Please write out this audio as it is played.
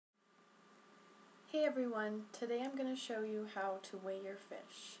Hey everyone, today I'm going to show you how to weigh your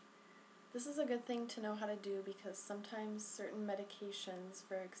fish. This is a good thing to know how to do because sometimes certain medications,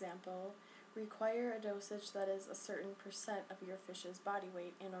 for example, require a dosage that is a certain percent of your fish's body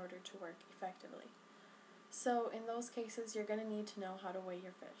weight in order to work effectively. So in those cases you're going to need to know how to weigh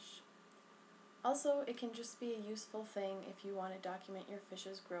your fish. Also, it can just be a useful thing if you want to document your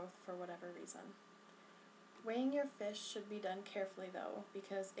fish's growth for whatever reason. Weighing your fish should be done carefully though,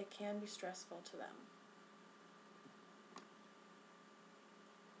 because it can be stressful to them.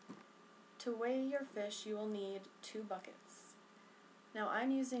 To weigh your fish, you will need 2 buckets. Now I'm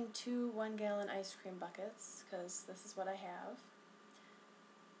using 2 1-gallon ice cream buckets because this is what I have.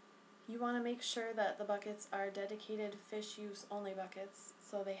 You want to make sure that the buckets are dedicated fish use only buckets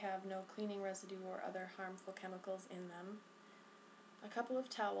so they have no cleaning residue or other harmful chemicals in them. A couple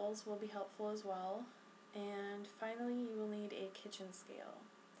of towels will be helpful as well. And finally, you will need a kitchen scale.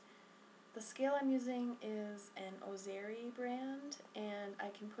 The scale I'm using is an Ozeri brand, and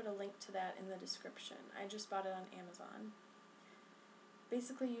I can put a link to that in the description. I just bought it on Amazon.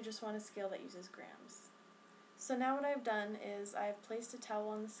 Basically, you just want a scale that uses grams. So now what I've done is I've placed a towel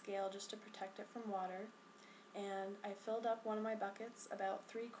on the scale just to protect it from water, and I filled up one of my buckets about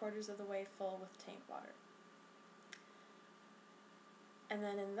 3/4 of the way full with tank water. And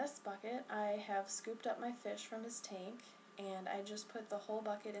then in this bucket, I have scooped up my fish from his tank, and I just put the whole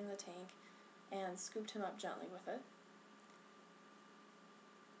bucket in the tank and scooped him up gently with it.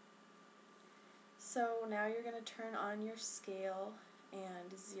 So now you're going to turn on your scale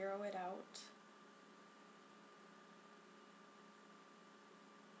and zero it out.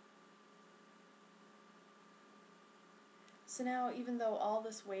 So now, even though all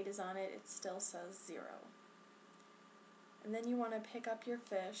this weight is on it, it still says 0. And then you want to pick up your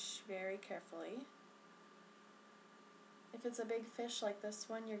fish very carefully. If it's a big fish like this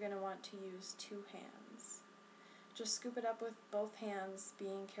one, you're going to want to use 2 hands. Just scoop it up with both hands,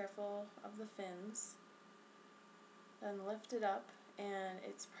 being careful of the fins. Then lift it up, and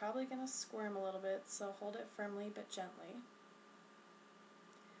it's probably going to squirm a little bit, so hold it firmly but gently.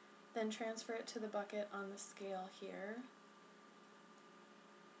 Then transfer it to the bucket on the scale here.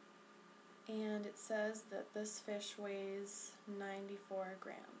 And it says that this fish weighs 94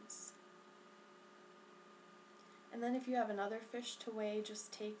 grams. And then if you have another fish to weigh,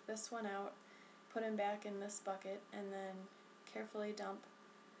 just take this one out, put him back in this bucket, and then carefully dump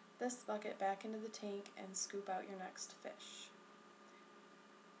this bucket back into the tank and scoop out your next fish.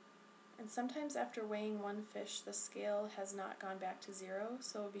 And sometimes after weighing one fish, the scale has not gone back to 0,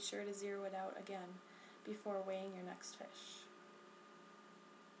 so be sure to zero it out again before weighing your next fish.